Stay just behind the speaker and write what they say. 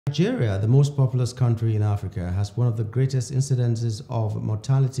Nigeria, the most populous country in Africa, has one of the greatest incidences of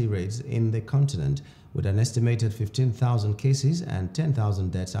mortality rates in the continent, with an estimated 15,000 cases and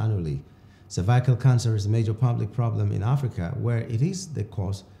 10,000 deaths annually. Cervical cancer is a major public problem in Africa, where it is the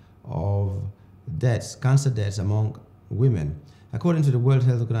cause of cancer deaths among women. According to the World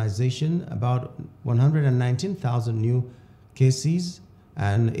Health Organization, about 119,000 new cases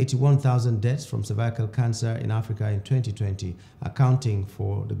and 81,000 deaths from cervical cancer in Africa in 2020, accounting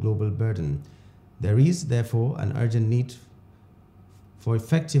for the global burden. There is, therefore, an urgent need for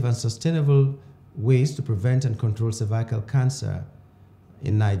effective and sustainable ways to prevent and control cervical cancer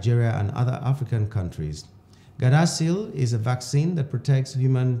in Nigeria and other African countries. Gardasil is a vaccine that protects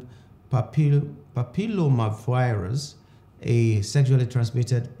human papillomavirus, a sexually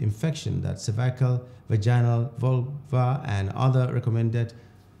transmitted infection that cervical, vaginal, vulva, and other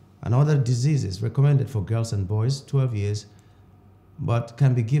diseases recommended for girls and boys 12 years, but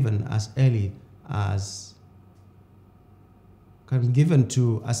can be given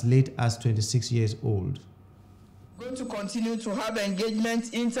to as late as 26 years old. We're going to continue to have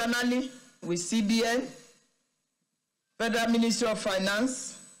engagement internally with CBN, Federal Ministry of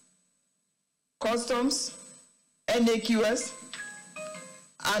Finance, Customs, NAQS,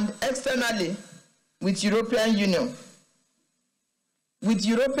 and externally with European Union. With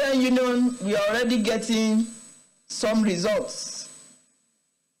European Union, we are already getting some results.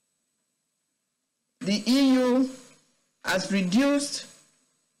 The EU has reduced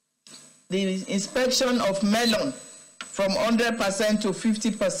the inspection of melon from 100% to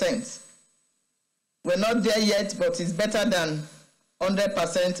 50%. We're not there yet, but it's better than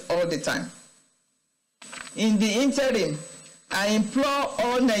 100% all the time. In the interim, I implore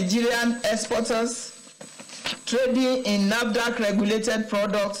all Nigerian exporters trading in NAFDAC regulated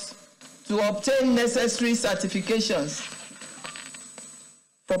products to obtain necessary certifications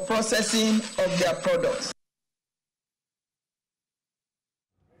for processing of their products.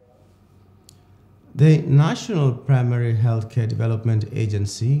 The National Primary Healthcare Development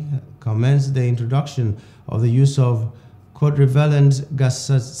Agency commenced the introduction of the use of quadrivalent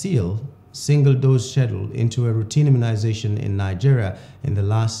Gardasil single-dose schedule into a routine immunization in Nigeria in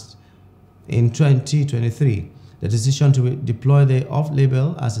 2023. The decision to deploy the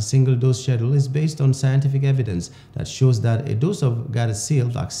off-label as a single-dose schedule is based on scientific evidence that shows that a dose of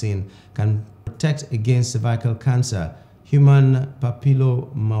Gardasil vaccine can protect against cervical cancer, human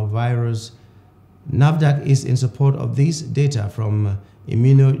papillomavirus. NAFDAC is in support of these data from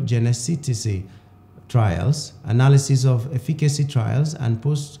immunogenicity trials, analysis of efficacy trials, and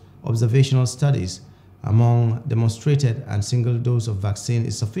post-observational studies. Among demonstrated and single dose of vaccine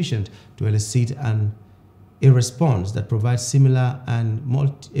is sufficient to elicit a response that provides similar and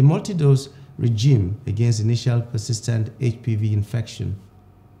a multi-dose regime against initial persistent HPV infection.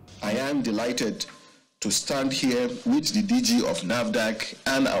 I am delighted to stand here with the DG of NAFDAC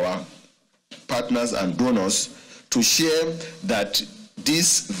and our partners and donors to share that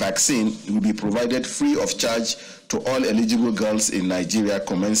this vaccine will be provided free of charge to all eligible girls in Nigeria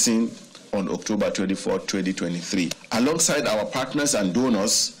commencing on October 24, 2023. Alongside our partners and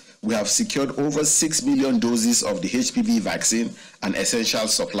donors, we have secured over 6 million doses of the HPV vaccine and essential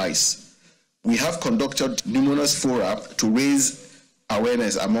supplies. We have conducted numerous fora to raise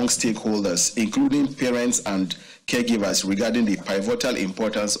awareness among stakeholders, including parents and caregivers, regarding the pivotal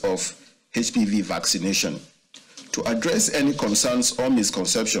importance of HPV vaccination. To address any concerns or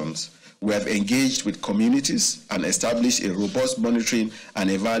misconceptions, we have engaged with communities and established a robust monitoring and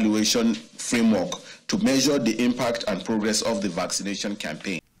evaluation framework to measure the impact and progress of the vaccination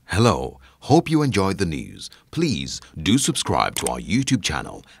campaign. Hello, hope you enjoyed the news. Please do subscribe to our YouTube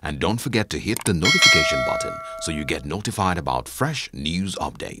channel and don't forget to hit the notification button so you get notified about fresh news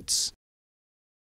updates.